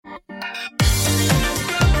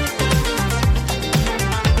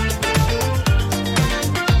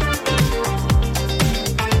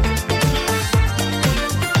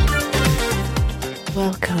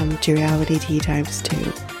to Reality Tea Times 2,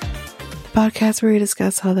 the podcast where we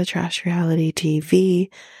discuss all the trash reality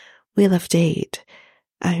TV we love date.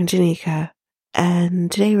 I'm Janika,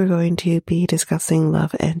 and today we're going to be discussing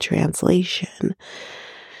Love and Translation.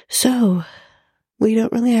 So, we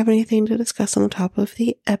don't really have anything to discuss on the top of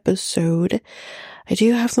the episode. I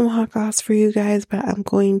do have some hot goss for you guys, but I'm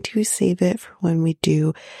going to save it for when we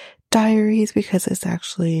do Diaries, because it's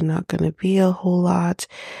actually not going to be a whole lot.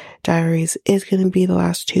 Diaries is going to be the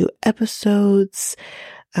last 2 episodes.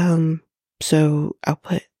 So I'll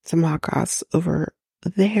put some hot goss over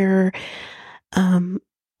there.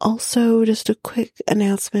 Also, just a quick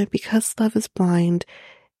announcement, because Love is Blind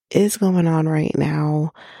is going on right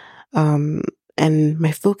now. And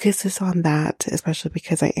my focus is on that, especially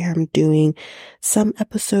because I am doing some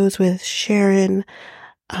episodes with Sharon.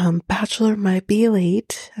 Bachelor might be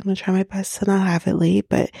late. I'm going to try my best to not have it late,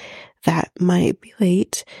 but that might be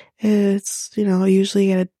late. It's, I usually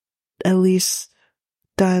get it at least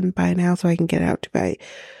done by now so I can get it out by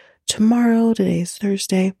tomorrow. Today's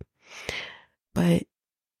Thursday. But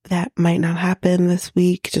that might not happen this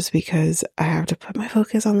week just because I have to put my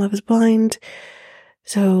focus on Love is Blind.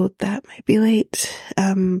 So that might be late.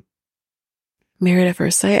 Married at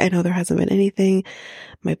First Sight, I know there hasn't been anything.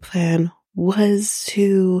 My plan was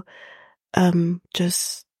to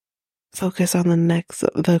just focus on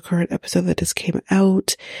the current episode that just came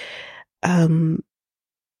out. So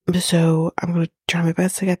I'm going to try my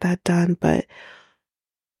best to get that done, but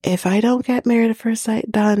if I don't get Married at First Sight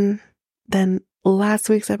done, then last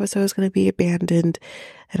week's episode is going to be abandoned,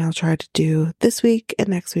 and I'll try to do this week and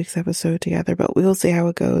next week's episode together, but we'll see how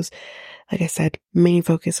it goes. Like I said, main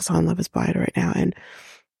focus is on Love is Blind right now, and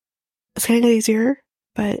it's getting easier,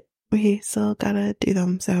 but we still gotta do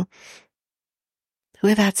them. So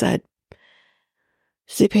with that said,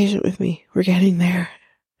 stay patient with me. We're getting there.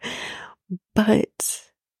 But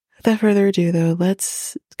without further ado though,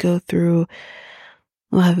 let's go through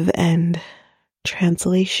Love and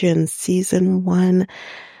Translation Season 1,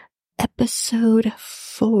 Episode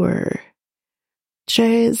 4.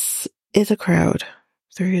 Is a crowd.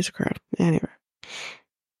 3 is a crowd. Anyway.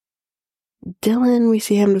 Dylan, we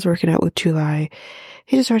see him just working out with Tulai.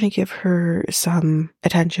 He's just trying to give her some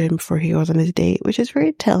attention before he goes on his date, which is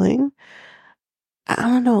very telling. I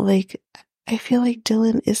don't know, I feel like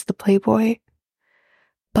Dylan is the playboy,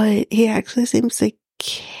 but he actually seems to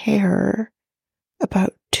care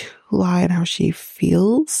about Tulai and how she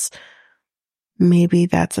feels. Maybe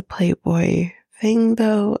that's a playboy thing,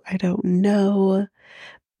 though. I don't know.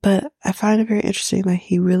 But I find it very interesting that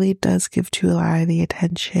he really does give Tulai the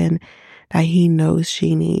attention that he knows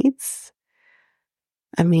she needs.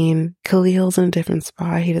 I mean, Khalil's in a different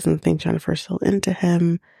spot. He doesn't think Jennifer's still into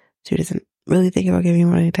him, so he doesn't really think about giving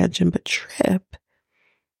him any attention. But Trip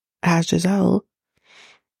has Giselle,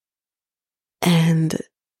 and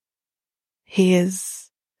he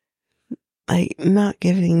is not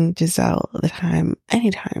giving Giselle the time,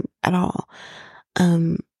 anytime at all.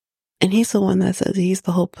 And he's the one that says he's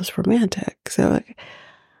the hopeless romantic. So I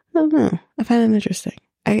don't know. I find it interesting.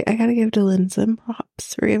 I gotta give Dylan some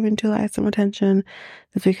props for giving Tulai some attention.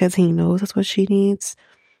 That's because he knows that's what she needs.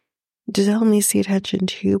 Giselle needs the attention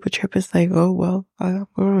too, but Trip is like, oh, well,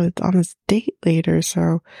 we're on this date later,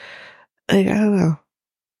 so, I don't know.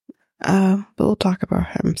 But we'll talk about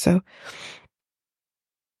him, so.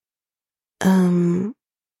 So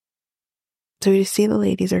we see the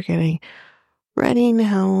ladies are getting ready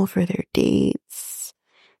now for their dates,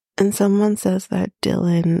 and someone says that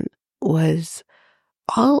Dylan was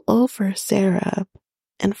all over Sarah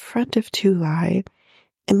in front of Tulai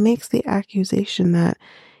and makes the accusation that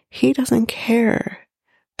he doesn't care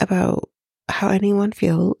about how anyone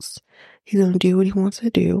feels. He's going to do what he wants to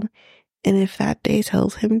do. And if that day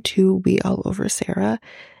tells him to be all over Sarah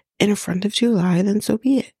in front of Tulai, then so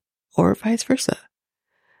be it. Or vice versa.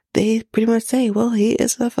 They pretty much say, well, he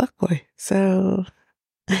is a fuckboy, so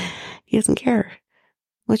he doesn't care.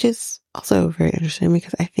 Which is also very interesting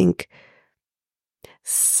because I think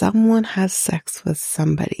someone has sex with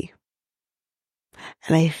somebody.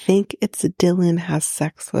 And I think it's Dylan has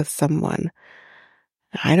sex with someone.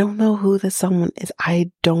 I don't know who the someone is.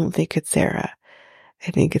 I don't think it's Sarah.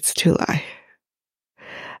 I think it's Tulai.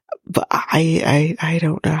 But I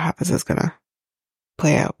don't know how this is gonna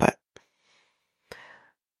play out, but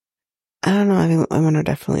I don't know. I think women are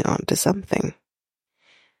definitely on to something.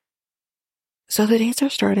 So the dates are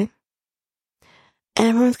starting. And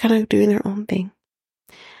everyone's kind of doing their own thing.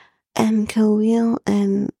 And Khalil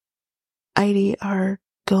and Heidi are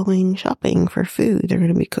going shopping for food. They're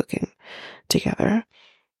going to be cooking together.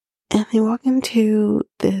 And they walk into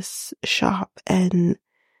this shop and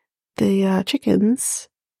the chickens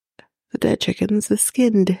the dead chickens, the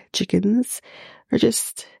skinned chickens, are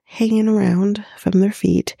just hanging around from their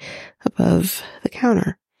feet above the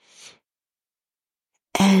counter.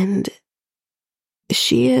 And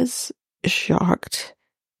she is shocked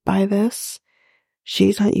by this.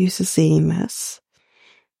 She's not used to seeing this.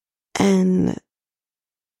 And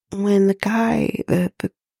when the guy, the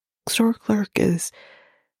store clerk, is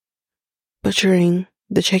butchering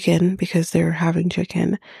the chicken because they're having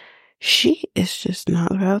chicken, she is just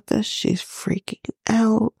not about this. She's freaking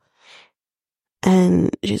out.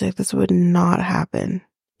 And she's like, this would not happen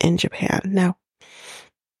in Japan. Now,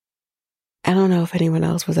 I don't know if anyone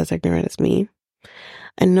else was as ignorant as me.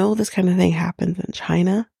 I know this kind of thing happens in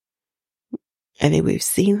China. I think we've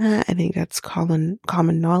seen that. I think that's common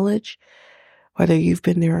knowledge, whether you've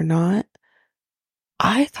been there or not.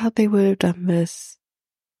 I thought they would have done this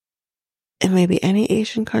in maybe any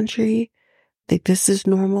Asian country. Like, this is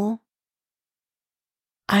normal.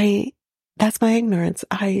 That's my ignorance.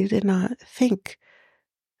 I did not think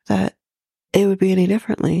that it would be any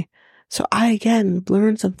differently. So I, again,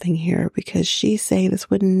 learned something here, because she's saying this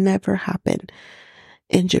would never happen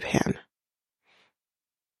in Japan.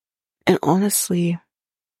 And honestly,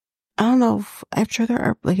 I don't know I'm sure there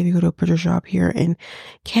are, like, if you go to a butcher shop here in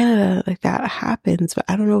Canada, like, that happens, but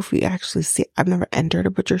I don't know if we actually see, I've never entered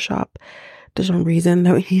a butcher shop. There's no reason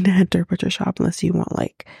that we need to enter a butcher shop unless you want,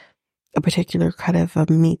 like, a particular cut of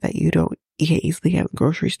a meat that you can't easily get at the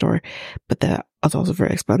grocery store, but that is also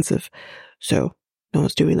very expensive. So no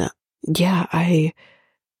one's doing that. Yeah, I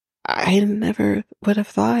never would have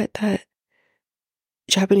thought that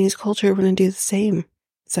Japanese culture wouldn't do the same.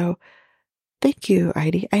 So thank you,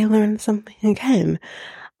 Heidi. I learned something again.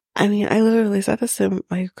 I mean, I literally said this to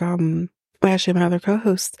actually my other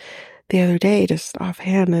co-host the other day, just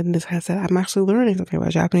offhand, and just kind of said, I'm actually learning something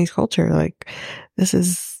about Japanese culture. Like, this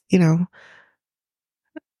is,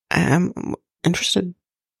 I'm interested.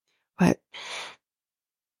 But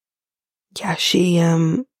yeah, she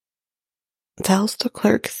tells the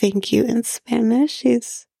clerk thank you in Spanish.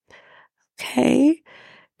 She's okay.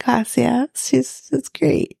 Gracias. It's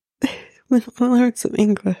great. We'll learn some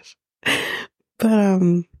English. But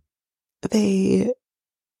they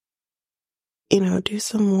do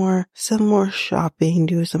some more shopping,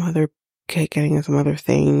 do some other getting some other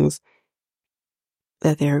things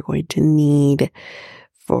that they're going to need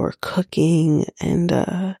for cooking, and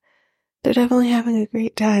they're definitely having a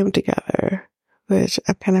great time together, which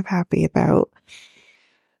I'm kind of happy about.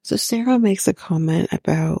 So Sarah makes a comment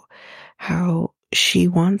about how she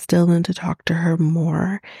wants Dylan to talk to her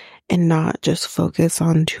more and not just focus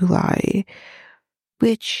on July,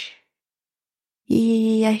 which,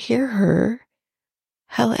 yeah, I hear her.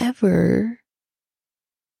 However,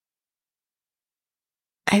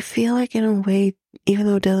 I feel like, in a way, even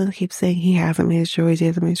though Dylan keeps saying he hasn't made his choice,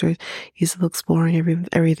 he's still exploring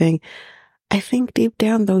everything, I think deep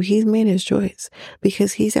down, though, he's made his choice,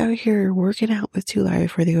 because he's out here working out with July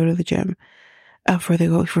before they go to the gym, before he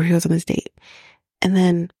goes on his date. And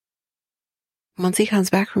then once he comes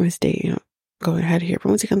back from his date, going ahead here, but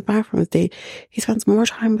once he comes back from his date, he spends more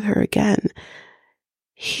time with her again.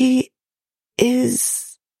 He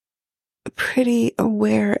is pretty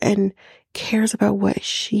aware and cares about what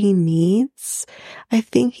she needs. I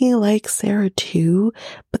think he likes Sarah too,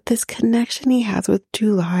 but this connection he has with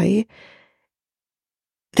July,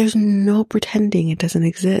 there's no pretending it doesn't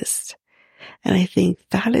exist. And I think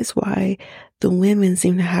that is why the women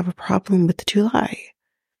seem to have a problem with July,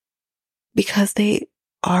 because they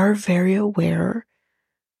are very aware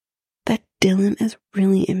that Dylan is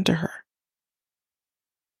really into her.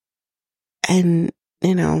 And,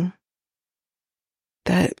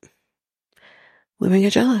 that women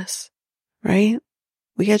get jealous, right?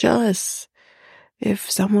 We get jealous if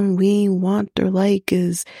someone we want or like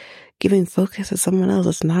is giving focus to someone else.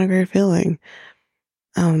 It's not a great feeling.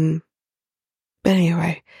 But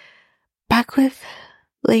anyway, back with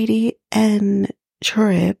Lady and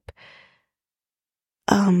Trip.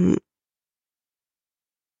 No,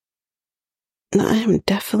 I am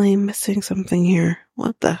definitely missing something here.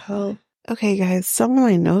 What the hell? Okay, guys, some of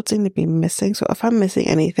my notes seem to be missing, so if I'm missing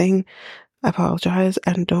anything, I apologize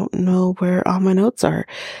and don't know where all my notes are.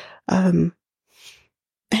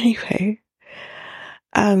 Anyway,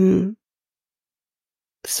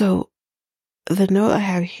 so the note I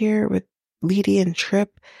have here with Lady and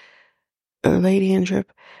Trip,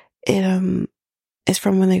 it, is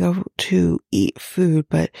from when they go to eat food,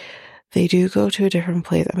 but they do go to a different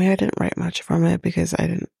place. I mean, I didn't write much from it because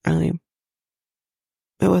it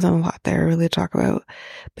wasn't a lot there really to talk about,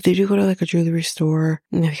 but they do go to like a jewelry store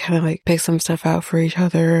and they kind of like pick some stuff out for each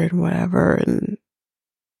other and whatever, and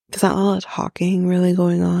there's not a lot of talking really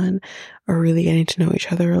going on or really getting to know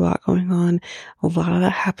each other a lot going on. A lot of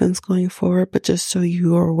that happens going forward, but just so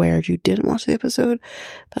you are aware, if you didn't watch the episode,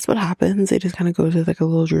 that's what happens. They just kind of go to like a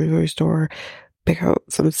little jewelry store, pick out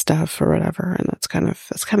some stuff or whatever, and that's kind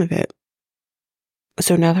of it.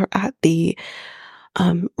 So now they're at the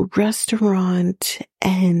restaurant,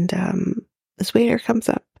 and this waiter comes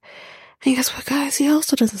up, and guess what, guys? He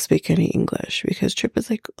also doesn't speak any English because Trip is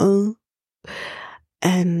like, oh.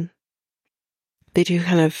 And they do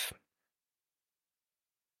kind of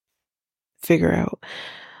figure out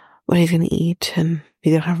what he's going to eat, and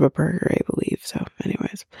they don't have a burger, I believe. So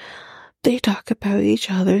anyways, they talk about each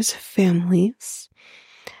other's families,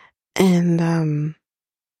 and,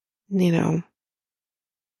 you know,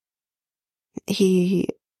 he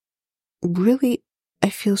really, I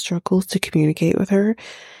feel, struggles to communicate with her.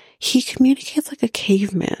 He communicates like a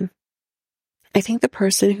caveman. I think the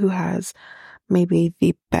person who has maybe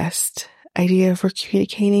the best idea for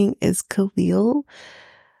communicating is Khalil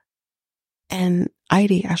and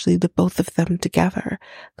Heidi, actually, the both of them together.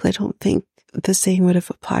 Because I don't think the same would have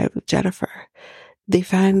applied with Jennifer. They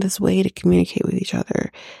found this way to communicate with each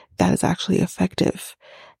other that is actually effective.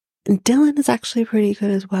 And Dylan is actually pretty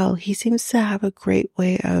good as well. He seems to have a great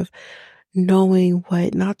way of knowing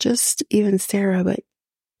what not just even Sarah, but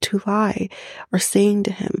Tulai are saying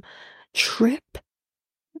to him. Trip,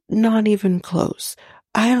 not even close.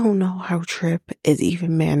 I don't know how Trip is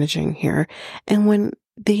even managing here. And when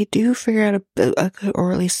they do figure out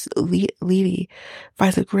or at least Levy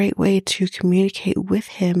finds a great way to communicate with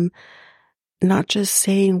him, not just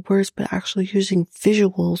saying words, but actually using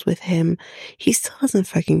visuals with him, he still doesn't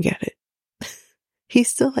fucking get it. He's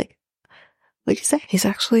still like, what'd you say? He's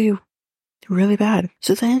actually really bad.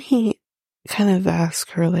 So then he kind of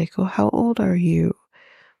asks her like, oh, how old are you?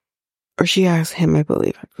 Or she asks him, I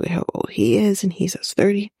believe, actually, how old he is, and he says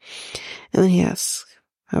 30. And then he asks,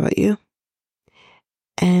 how about you?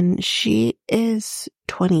 And she is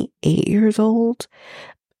 28 years old,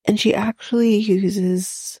 and she actually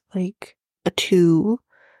uses like a 2,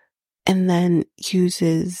 and then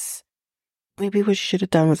uses, maybe what she should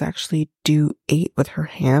have done was actually do 8 with her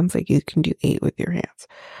hands. Like you can do 8 with your hands.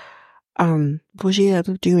 What she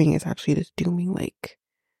ended up doing is actually just doing like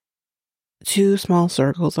 2 small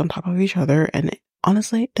circles on top of each other, and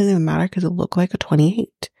honestly, it doesn't even matter because it looked like a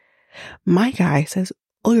 28. My guy says,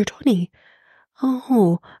 oh, you're 20.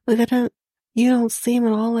 Oh, like you don't seem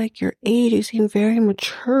at all like your age. You seem very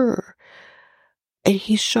mature. And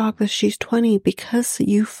he's shocked that she's 20 because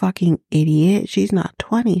you fucking idiot. She's not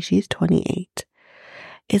 20. She's 28.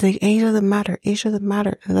 It's like, age doesn't matter. Age doesn't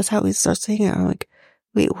matter. And that's how he starts saying it. I'm like,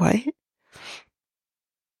 wait, what?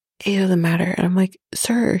 Age doesn't matter. And I'm like,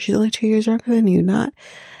 sir, she's only 2 years younger than you, not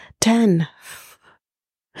 10.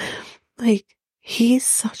 Like, he's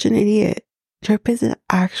such an idiot. Trip is an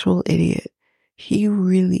actual idiot. He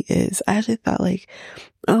really is. I actually thought like,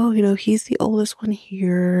 oh, he's the oldest one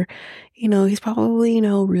here. He's probably,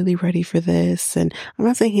 really ready for this. And I'm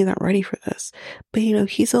not saying he's not ready for this, but,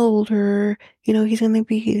 he's older. He's going to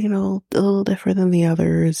be, a little different than the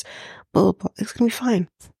others. Blah, blah, blah. It's going to be fine.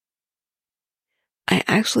 I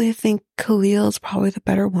actually think Khalil is probably the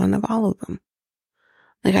better one of all of them.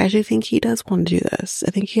 Like, I actually think he does want to do this.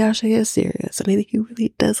 I think he actually is serious. And I think he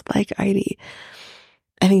really does like Heidi.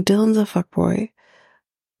 I think Dylan's a fuckboy.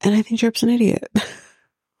 And I think Trip's an idiot.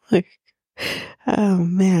 Like, oh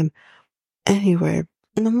man. Anyway,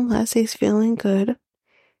 nonetheless, he's feeling good. And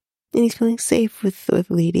he's feeling safe with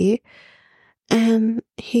Lady. And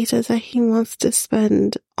he says that he wants to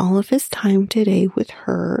spend all of his time today with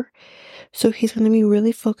her. So he's going to be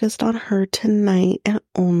really focused on her tonight and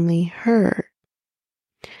only her.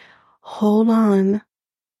 Hold on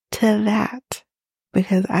to that.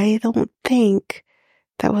 Because I don't think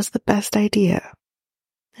that was the best idea.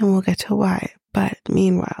 And we'll get to why. But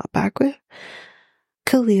meanwhile, back with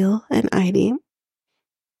Khalil and Heidi.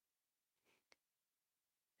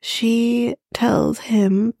 She tells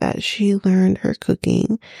him that she learned her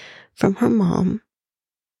cooking from her mom.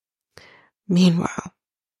 Meanwhile,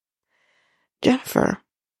 Jennifer,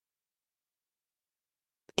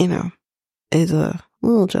 is a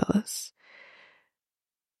little jealous.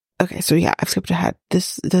 Okay, so yeah, I've skipped ahead.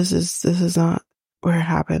 This is not where it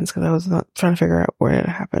happens because I was not trying to figure out where it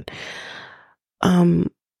happened.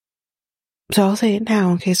 So I'll say it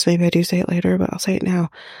now in case maybe I do say it later, but I'll say it now.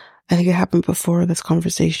 I think it happened before this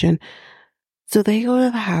conversation. So they go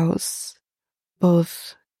to the house,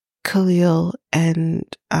 both Khalil and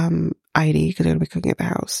Heidi, because they're going to be cooking at the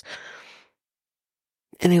house.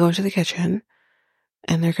 And they go into the kitchen,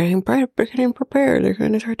 and they're getting prepared. They're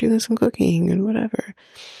going to start doing some cooking and whatever.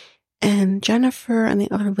 And Jennifer and the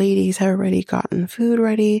other ladies have already gotten food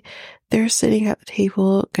ready. They're sitting at the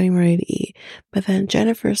table getting ready to eat. But then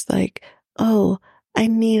Jennifer's like, oh, I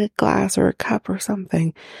need a glass or a cup or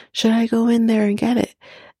something. Should I go in there and get it?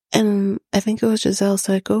 And I think it was Giselle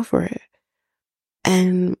said, go for it.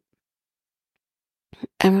 And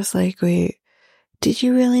I was like, wait, did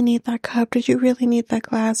you really need that cup? Did you really need that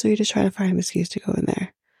glass? Or are you just trying to find an excuse to go in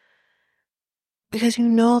there? Because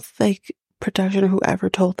like, production or whoever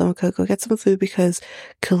told them, okay, go get some food because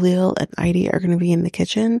Khalil and Heidi are going to be in the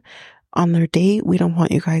kitchen on their date. We don't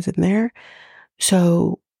want you guys in there.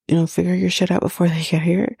 So, figure your shit out before they get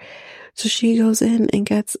here. So she goes in and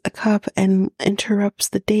gets a cup and interrupts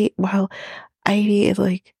the date while Heidi is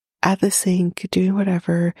like at the sink doing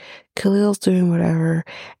whatever. Khalil's doing whatever.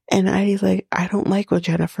 And Heidi's like, I don't like when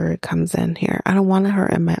Jennifer comes in here. I don't want her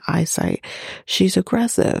in my eyesight. She's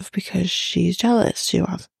aggressive because she's jealous. She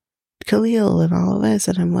wants Khalil and all of this.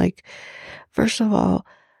 And I'm like, first of all,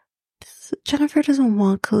 Jennifer doesn't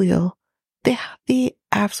want Khalil. They have the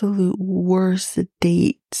absolute worst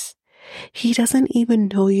dates. He doesn't even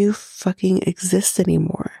know you fucking exist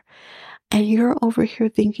anymore. And you're over here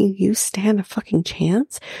thinking you stand a fucking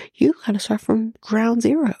chance? You gotta start from ground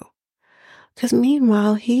zero. Because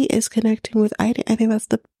meanwhile, he is connecting with Ida. I think that's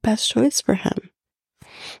the best choice for him.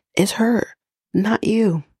 Is her, not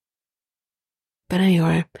you. But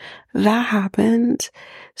anyway, that happened.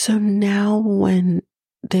 So now when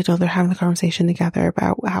they're having the conversation together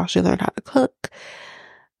about how she learned how to cook,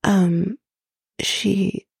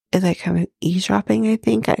 she is like kind of eavesdropping, I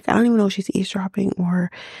think. I don't even know if she's eavesdropping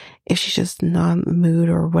or if she's just not in the mood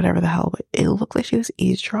or whatever the hell, but it looked like she was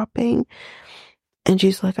eavesdropping. And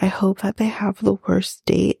she's like, I hope that they have the worst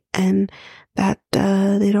date and that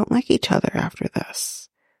they don't like each other after this.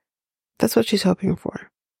 That's what she's hoping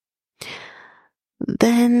for.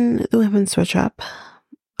 Then the women switch up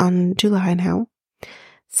on July now,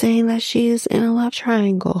 saying that she's in a love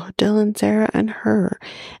triangle, Dylan, Sarah, and her.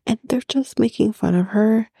 And they're just making fun of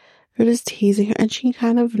her. They're just teasing her. And she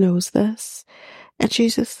kind of knows this. And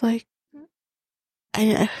she's just like,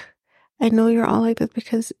 I know you're all like this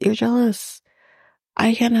because you're jealous.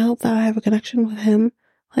 I can't help that I have a connection with him.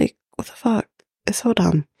 Like, what the fuck? It's so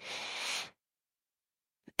dumb.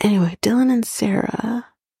 Anyway, Dylan and Sarah.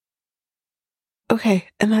 Okay,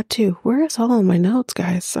 and that too. Where is all of my notes,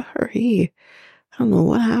 guys? Sorry. I don't know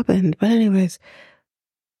what happened. But anyways,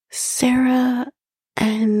 Sarah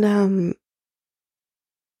and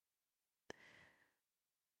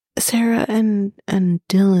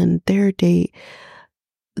Dylan, their date,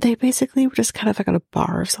 they basically were just kind of like at a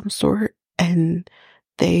bar of some sort, and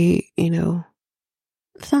they, there's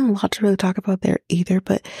not a lot to really talk about there either,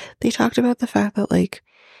 but they talked about the fact that, like,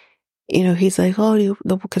 he's like, oh,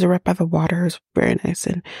 because they're right by the water, is very nice,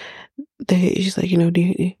 and she's like, do you want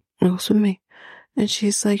to go swim with me? And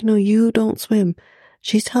she's like, no, you don't swim.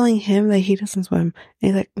 She's telling him that he doesn't swim. And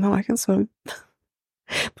he's like, no, I can swim.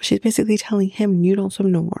 But she's basically telling him, you don't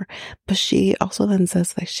swim no more. But she also then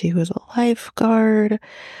says like she was a lifeguard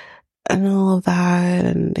and all of that.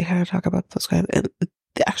 And they kind of talk about those guys. And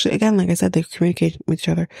actually, again, like I said, they communicate with each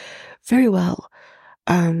other very well.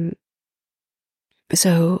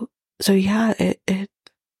 So yeah, it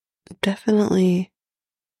definitely,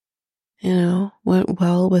 went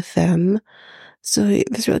well with them. So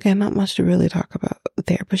there's really, again, not much to really talk about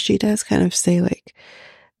there, but she does kind of say, like,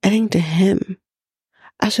 I think to him,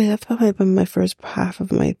 actually, that's probably been my first half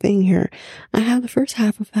of my thing here. I have the first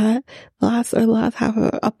half of that, the last half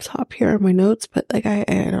of up top here in my notes, but like, I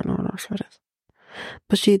don't know what it is.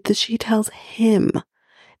 But she tells him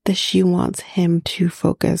that she wants him to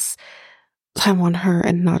focus time on her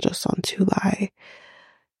and not just on Tulai.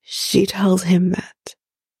 She tells him that.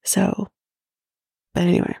 So, but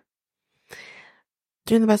anyway.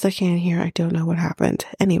 Doing the best I can here. I don't know what happened.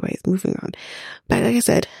 Anyways, moving on. But like I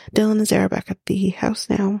said, Dylan and Sarah back at the house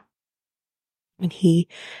now. And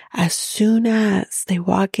as soon as they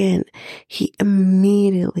walk in, he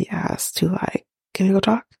immediately asks to like, can we go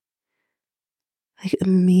talk? Like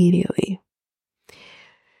immediately.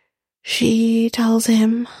 She tells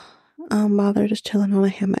him, while they're just chilling on a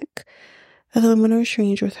hammock, that the women are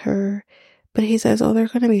strange with her. But he says, oh, they're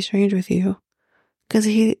going to be strange with you. Because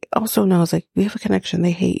he also knows, like, we have a connection.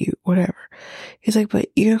 They hate you, whatever. He's like, but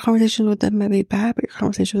your conversations with them might be bad, but your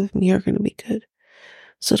conversations with me are going to be good.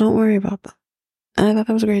 So don't worry about them. And I thought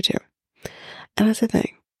that was great, too. And that's the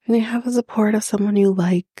thing. When you have the support of someone you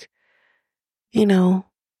like, you can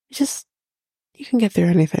get through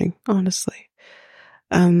anything, honestly.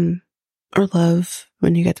 Or love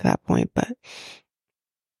when you get to that point. But,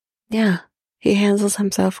 yeah, he handles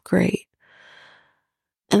himself great.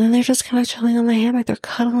 And then they're just kind of chilling on the hammock. They're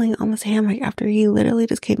cuddling on this hammock after he literally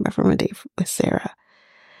just came back from a date with Sarah.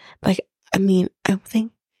 Like, I mean, I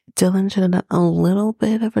think Dylan should have done a little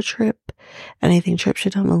bit of a Trip, and I think Trip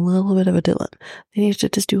should have done a little bit of a Dylan. They need to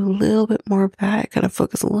just do a little bit more of that, kind of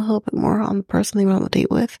focus a little bit more on the person they went on the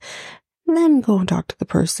date with, and then go and talk to the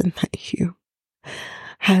person that you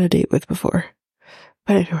had a date with before.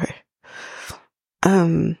 But anyway,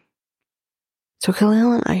 so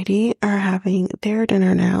Khalil and Heidi are having their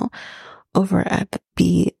dinner now over at the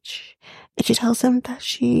beach, and she tells him that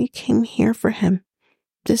she came here for him.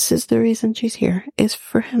 This is the reason she's here, is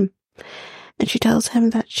for him. And she tells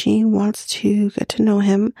him that she wants to get to know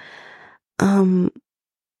him,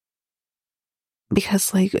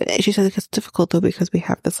 because, like, she says it's difficult though because we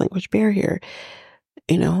have this language barrier,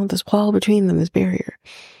 you know, this wall between them, this barrier.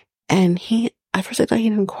 And at first I thought he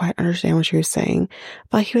didn't quite understand what she was saying,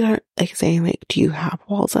 but he was like saying, like, do you have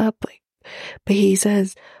walls up? Like, but he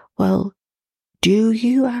says, well, do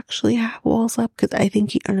you actually have walls up? Because I think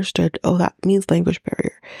he understood, oh, that means language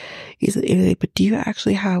barrier. He's like, but do you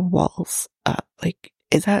actually have walls up? Like,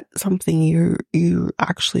 is that something you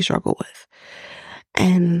actually struggle with?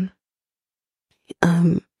 And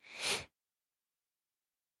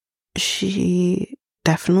she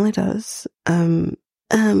definitely does.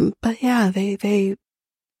 But yeah, they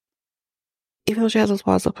even though she has those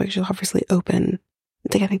walls up, like, she's obviously open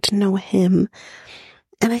to getting to know him.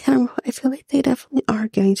 And I feel like they definitely are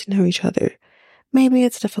getting to know each other. Maybe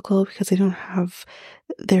it's difficult because they don't have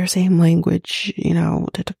their same language,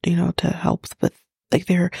 to help with, like,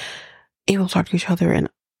 they're able to talk to each other in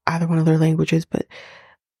either one of their languages, but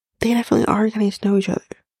they definitely are getting to know each other.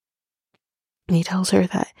 And he tells her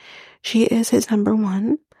that she is his number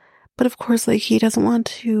one, but of course, like, he doesn't want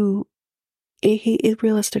to, he is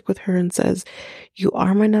realistic with her and says, you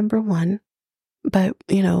are my number one, but,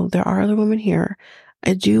 there are other women here.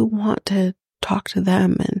 I do want to talk to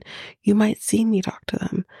them, and you might see me talk to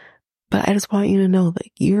them, but I just want you to know,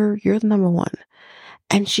 like, you're the number one.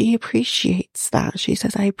 And she appreciates that. She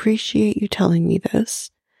says, I appreciate you telling me this,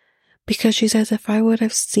 because she says, if I would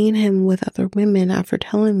have seen him with other women after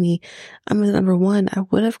telling me I'm the number one, I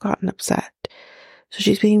would have gotten upset. So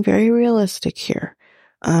she's being very realistic here.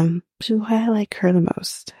 Which is why I like her the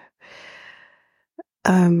most.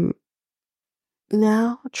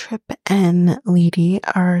 Now Trip and Lady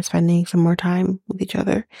are spending some more time with each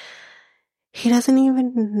other. He doesn't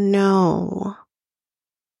even know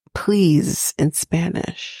please in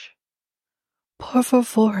Spanish. Por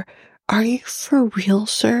favor. Are you for real,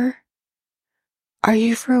 sir? Are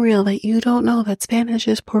you for real that you don't know that Spanish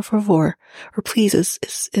is por favor? Or please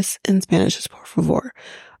is in Spanish is por favor.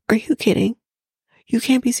 Are you kidding? You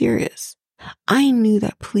can't be serious. I knew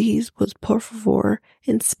that please was por favor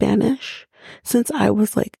in Spanish since I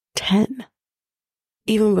was like 10.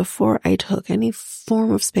 Even before I took any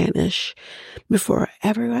form of Spanish, before I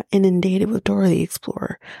ever got inundated with Dora the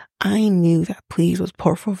Explorer, I knew that please was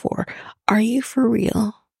por favor. Are you for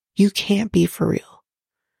real? You can't be for real.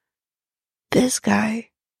 This guy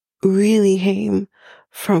really came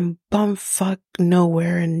from bumfuck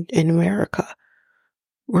nowhere in America,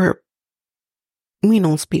 where we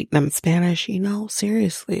don't speak them Spanish,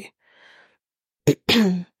 seriously.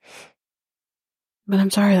 But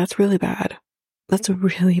I'm sorry, that's really bad. That's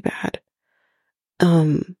really bad.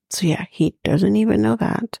 So yeah, he doesn't even know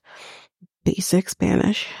that. Basic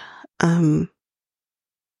Spanish.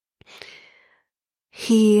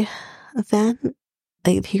 He then,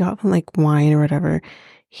 he got some, like, wine or whatever.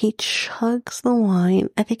 He chugs the wine.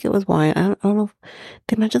 I think it was wine. I don't know.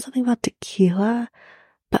 They mentioned something about tequila,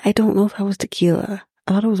 but I don't know if that was tequila.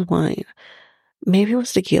 I thought it was wine. Maybe it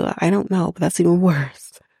was tequila. I don't know, but that's even worse.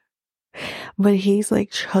 But he's,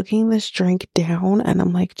 like, chugging this drink down, and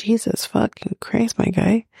I'm like, Jesus fucking Christ, my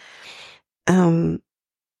guy. And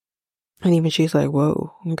even she's like,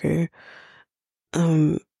 whoa, okay.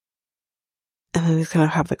 And then they kind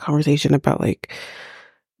of have the conversation about, like,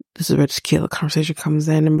 this is where tequila conversation comes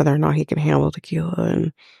in, and whether or not he can handle tequila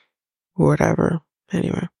and whatever.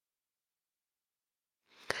 Anyway.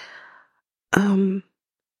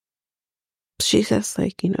 She says,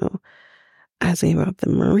 like, asking about the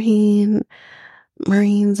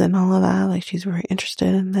Marines and all of that. Like, she's very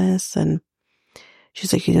interested in this, and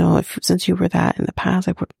she's like, since you were that in the past,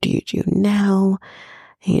 like, what do you do now?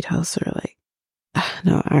 And he tells her, like,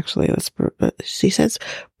 no, actually, she says,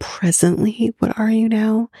 presently, what are you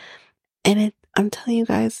now? And I'm telling you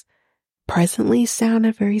guys, presently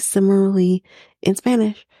sounded very similarly in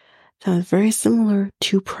Spanish. Sounds very similar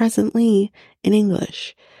to presently in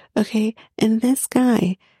English. Okay? And this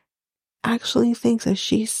guy actually thinks that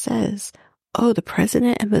she says, oh, the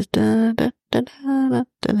president and the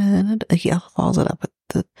he also follows it up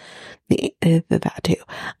with that too.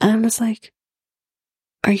 And I'm just like,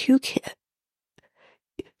 are you kidding?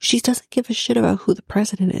 She doesn't give a shit about who the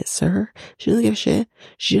president is, sir. She doesn't give a shit.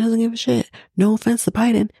 She doesn't give a shit. No offense to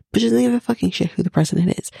Biden, but she doesn't give a fucking shit who the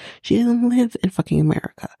president is. She doesn't live in fucking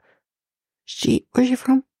America. Where's she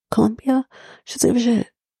from? Colombia? She doesn't give a shit.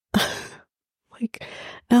 Like,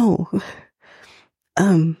 no.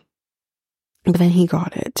 But then he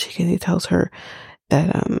got it because he tells her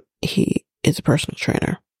that, he is a personal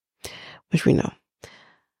trainer, which we know.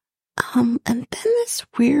 And then this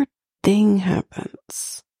weird thing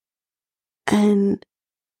happens. And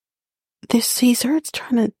he starts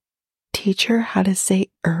trying to teach her how to say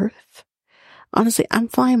earth. Honestly, I'm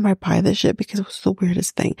flying right by this shit because it was the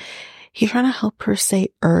weirdest thing. He's trying to help her say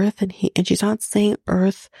earth, and she's not saying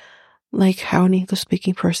earth like how an English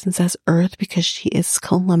speaking person says earth because she is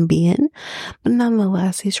Colombian. But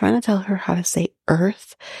nonetheless, he's trying to tell her how to say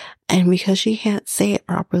earth. And because she can't say it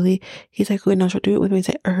properly, he's like, wait, no, she'll do it with me.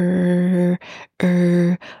 Say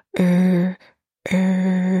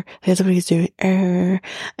That's what he's doing. And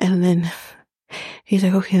then he's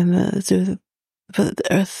like, okay, then let's do the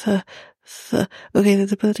earth. Okay,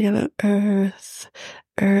 let's put it together. Earth.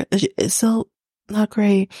 It's still not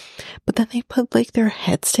great. But then they put like their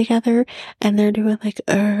heads together and they're doing like,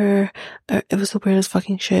 it was the weirdest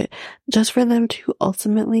fucking shit. Just for them to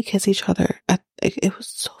ultimately kiss each other. It was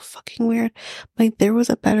so fucking weird. Like, there was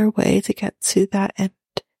a better way to get to that and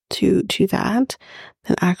to that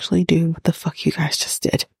than actually do what the fuck you guys just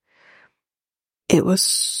did. It was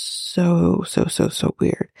so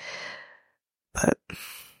weird. But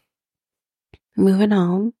moving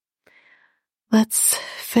on, let's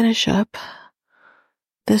finish up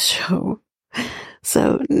this show.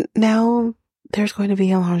 So now there's going to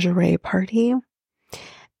be a lingerie party,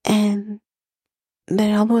 and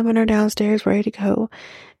then all the women are downstairs ready to go,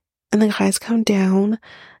 and the guys come down,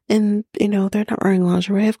 and they're not wearing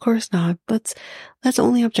lingerie. Of course not. Let's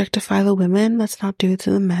only objectify the women. Let's not do it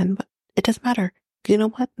to the men. But it doesn't matter. You know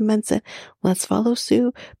what? The men said, let's follow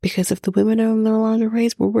suit, because if the women are in their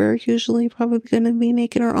lingeries, we're usually probably going to be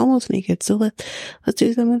naked or almost naked. So let's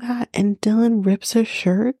do some of that. And Dylan rips her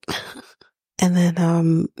shirt. And then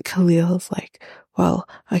Khalil's like, well,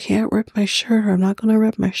 I can't rip my shirt, or I'm not going to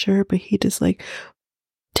rip my shirt. But he just like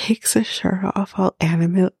takes his shirt off all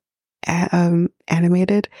animated, and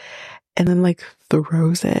then like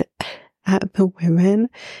throws it at the women.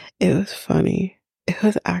 It was funny. It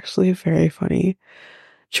was actually very funny.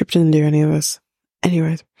 Trip didn't do any of this.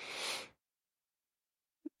 Anyways.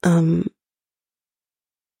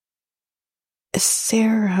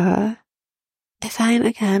 Sarah is fine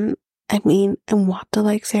again. I mean, I want to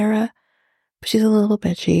like Sarah, but she's a little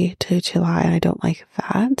bitchy to July, and I don't like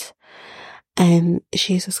that. And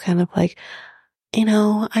she's just kind of like, I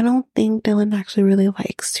don't think Dylan actually really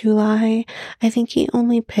likes Tulai. I think he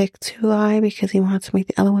only picked Tulai because he wants to make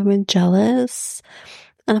the other women jealous.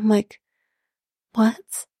 And I'm like,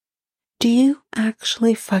 what? Do you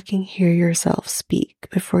actually fucking hear yourself speak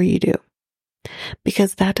before you do?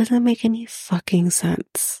 Because that doesn't make any fucking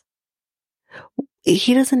sense.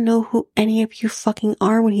 He doesn't know who any of you fucking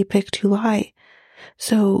are when he picked Tulai.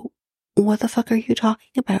 So what the fuck are you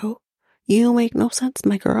talking about? You make no sense,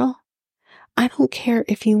 my girl. I don't care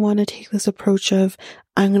if you want to take this approach of,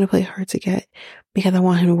 I'm going to play hard to get because I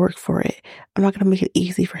want him to work for it. I'm not going to make it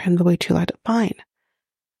easy for him to wait too loud.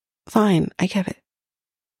 Fine, I get it.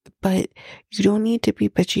 But you don't need to be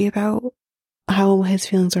bitchy about how his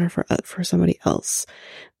feelings are for somebody else.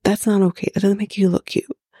 That's not okay. That doesn't make you look cute.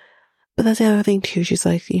 But that's the other thing too. She's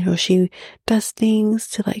like, she does things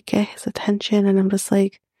to like get his attention, and I'm just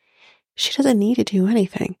like, she doesn't need to do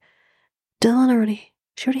anything. She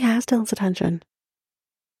already has Dylan's attention.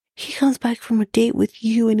 He comes back from a date with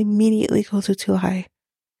you and immediately goes to Tulai.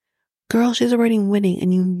 Girl, she's already winning,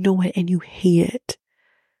 and you know it, and you hate it.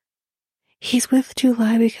 He's with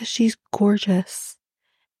Tulai because she's gorgeous.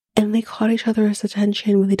 And they caught each other's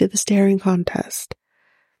attention when they did the staring contest.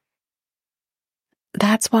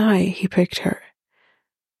 That's why he picked her.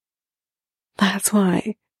 That's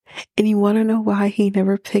why. And you want to know why he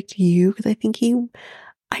never picked you? Because I think he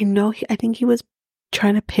was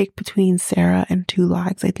trying to pick between Sarah and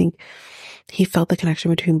Tulai. I think he felt the connection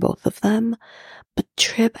between both of them. But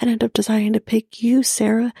Trip ended up deciding to pick you,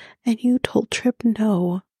 Sarah, and you told Trip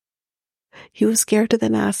no. He was scared to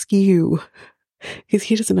then ask you. Because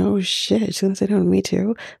he doesn't know, shit, she's gonna say no to me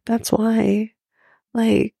too. That's why.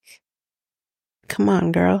 Like, come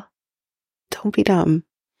on, girl. Don't be dumb.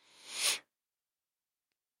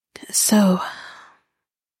 So,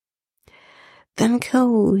 then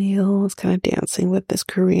Khalil is kind of dancing with this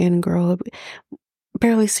Korean girl.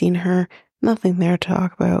 Barely seen her. Nothing there to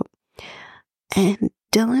talk about. And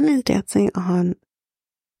Dylan is dancing on,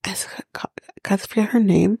 I forget her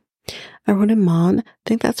name. I wrote Iman. I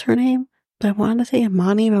think that's her name. But I wanted to say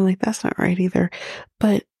Imani, but I'm like, that's not right either.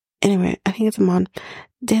 But anyway, I think it's Iman.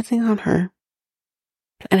 Dancing on her.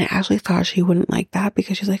 And I actually thought she wouldn't like that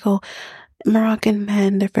because she's like, oh, Moroccan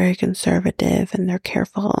men, they're very conservative and they're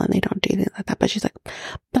careful and they don't do things like that. But she's like,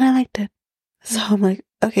 but I liked it. So I'm like,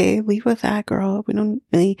 okay, leave with that, girl. We don't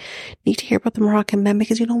really need to hear about the Moroccan men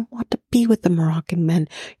because you don't want to be with the Moroccan men.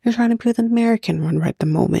 You're trying to be with an American one right at the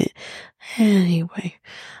moment. Anyway,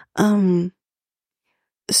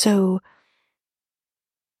 so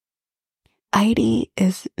Heidi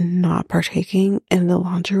is not partaking in the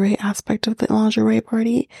lingerie aspect of the lingerie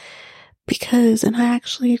party because, and I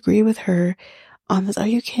actually agree with her on this. Are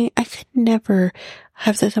you kidding? I could never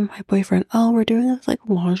have said to my boyfriend, oh, we're doing this like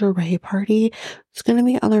lingerie party. There's going to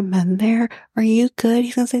be other men there. Are you good?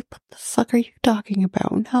 He's going to say, what the fuck are you talking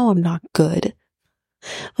about? No, I'm not good.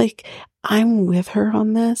 Like, I'm with her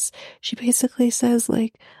on this. She basically says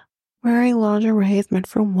like, wearing lingerie is meant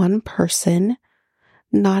for one person.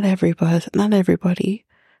 Not everybody,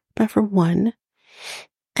 but for one.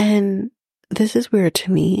 And this is weird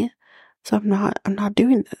to me. So I'm not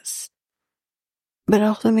doing this. But it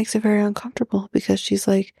also makes it very uncomfortable because she's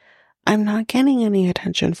like, I'm not getting any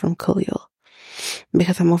attention from Khalil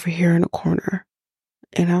because I'm over here in a corner,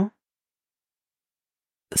 you know?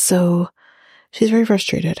 So she's very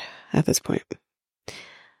frustrated at this point.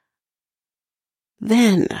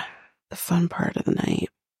 Then the fun part of the night.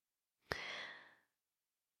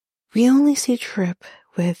 We only see Trip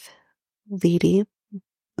with Lady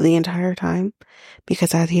the entire time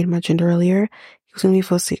because, as he had mentioned earlier, he was going to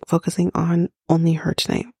be focusing on only her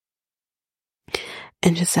tonight.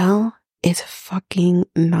 And Giselle is fucking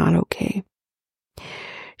not okay.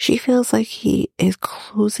 She feels like he is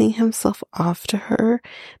closing himself off to her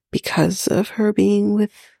because of her being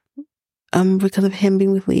with, because of him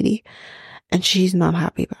being with Lady. And she's not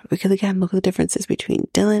happy about it. Because again, look at the differences between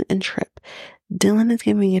Dylan and Trip. Dylan is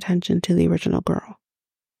giving attention to the original girl.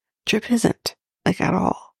 Trip isn't, like, at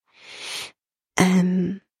all.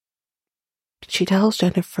 And she tells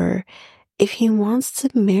Jennifer, if he wants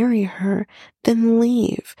to marry her, then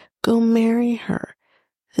leave. Go marry her.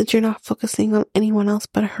 Since you're not focusing on anyone else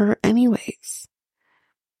but her anyways.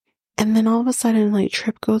 And then all of a sudden, like,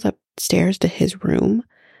 Trip goes upstairs to his room.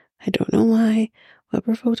 I don't know why. What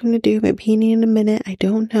provoked him to do? Maybe he needed a minute. I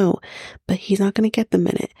don't know. But he's not going to get the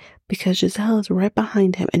minute because Giselle is right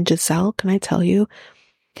behind him. And Giselle, can I tell you,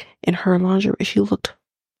 in her lingerie, she looked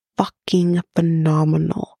fucking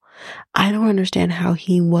phenomenal. I don't understand how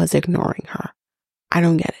he was ignoring her. I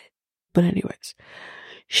don't get it. But anyways,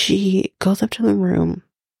 she goes up to the room,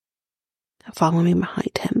 following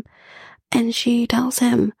behind him, and she tells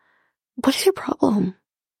him, what is your problem?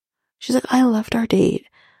 She's like, I left our date.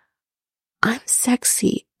 I'm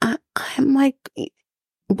sexy. I'm like,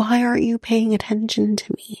 why aren't you paying attention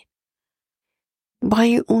to me? Why are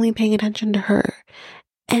you only paying attention to her?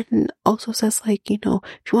 And also says like, you know,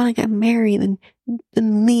 if you want to get married,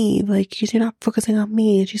 then leave. Like, you're not focusing on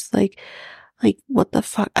me. And she's like, what the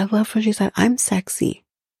fuck? I love when she said, I'm sexy.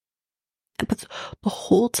 But the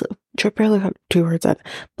whole time, Trip barely got 2 words out.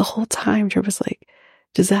 The whole time, Trip was like,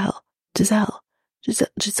 Giselle, wait,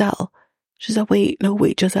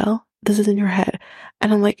 Giselle, this is in your head.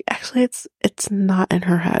 And I'm like, actually, it's not in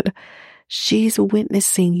her head. She's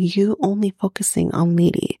witnessing you only focusing on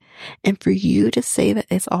Lady. And for you to say that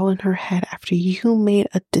it's all in her head after you made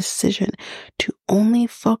a decision to only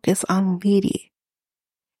focus on Lady,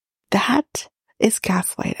 that is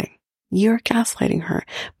gaslighting. You're gaslighting her.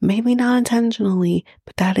 Maybe not intentionally,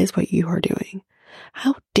 but that is what you are doing.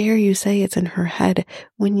 How dare you say it's in her head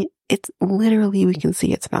when it's literally, we can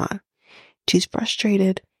see it's not. She's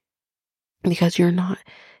frustrated because you're not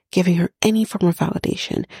giving her any form of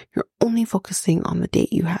validation. You're only focusing on the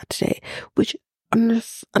date you had today, which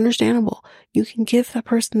understandable. You can give that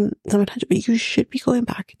person some attention, but you should be going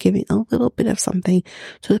back and giving a little bit of something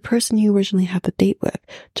to the person you originally had the date with,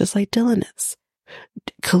 just like Dylan is.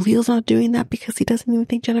 Khalil's not doing that because he doesn't even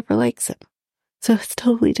think Jennifer likes him. So it's a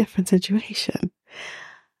totally different situation.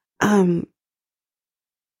 And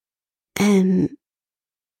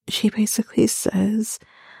she basically says,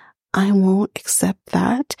 I won't accept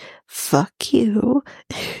that. Fuck you.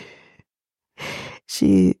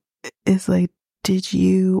 She is like, did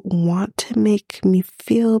you want to make me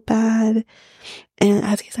feel bad? And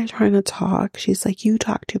as he's like trying to talk, she's like, you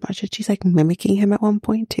talk too much. And she's like mimicking him at one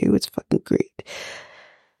point too. It's fucking great.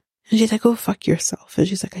 And she's like, go fuck yourself. And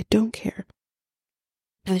she's like, I don't care.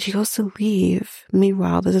 And then she goes to leave.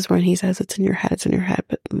 Meanwhile, this is when he says it's in your head,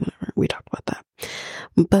 but whatever, we talked about that.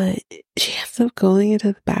 But she ends up going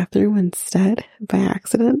into the bathroom instead by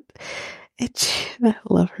accident. I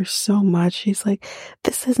love her so much. She's like,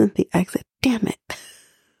 this isn't the exit, damn it.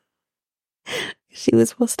 She was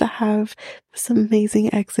supposed to have this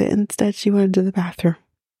amazing exit. Instead, she went to the bathroom.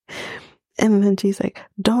 And then she's like,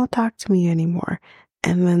 don't talk to me anymore.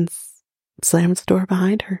 And then slams the door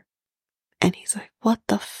behind her. And he's like, what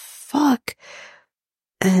the fuck?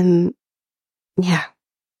 And yeah,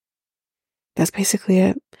 that's basically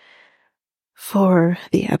it for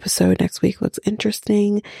the episode. Next week looks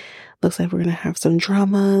interesting. Looks like we're going to have some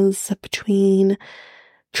dramas between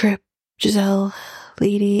Trip, Giselle,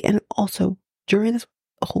 Lady, and also during this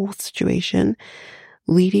whole situation,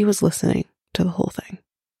 Lady was listening to the whole thing.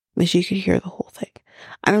 Like, she could hear the whole thing.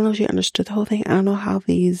 I don't know if she understood the whole thing. I don't know how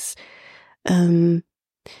these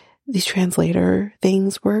translator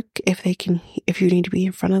things work. If you need to be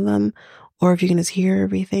in front of them, or if you can just hear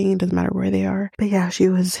everything. It doesn't matter where they are. But yeah, she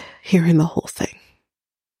was hearing the whole thing.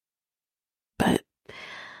 But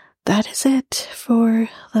that is it for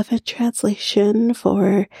Love in Translation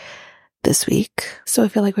for this week. So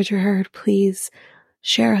if you like what you heard, please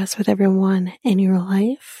share us with everyone in your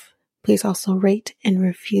life. Please also rate and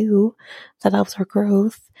review. That helps our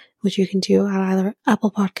growth, which you can do at either Apple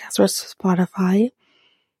Podcasts or Spotify.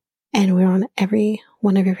 And we're on every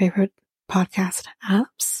one of your favorite podcast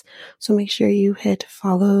apps. So make sure you hit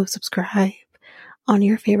follow, subscribe on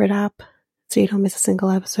your favorite app so you don't miss a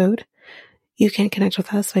single episode. You can connect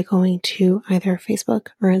with us by going to either Facebook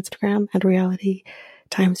or Instagram at Reality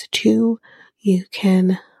Times 2. You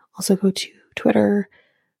can also go to Twitter,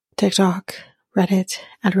 TikTok, Reddit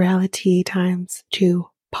at Reality Times 2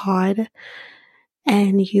 Pod.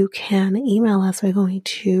 And you can email us by going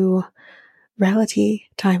to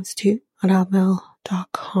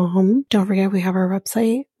realitytimes2@hotmail.com. Don't forget we have our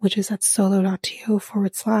website, which is at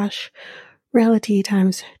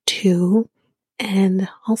solo.to/realitytimes2. And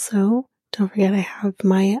also, don't forget I have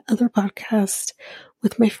my other podcast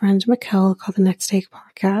with my friend Mikkel called the Next Take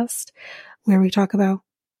Podcast, where we talk about,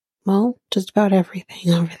 well, just about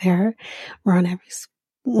everything over there. We're on every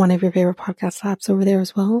one of your favorite podcast apps over there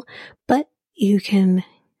as well. But you can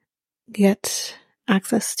get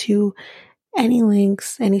access to any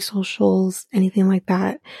links, any socials, anything like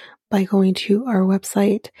that by going to our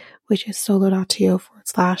website, which is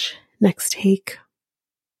solo.to/Next Take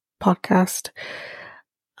Podcast.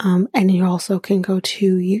 And you also can go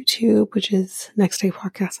to YouTube, which is Next Take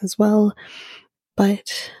Podcast as well.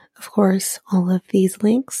 But of course, all of these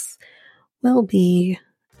links will be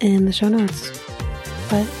in the show notes.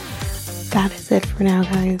 But that is it for now,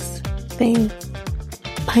 guys. Thanks.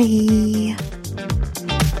 Bye.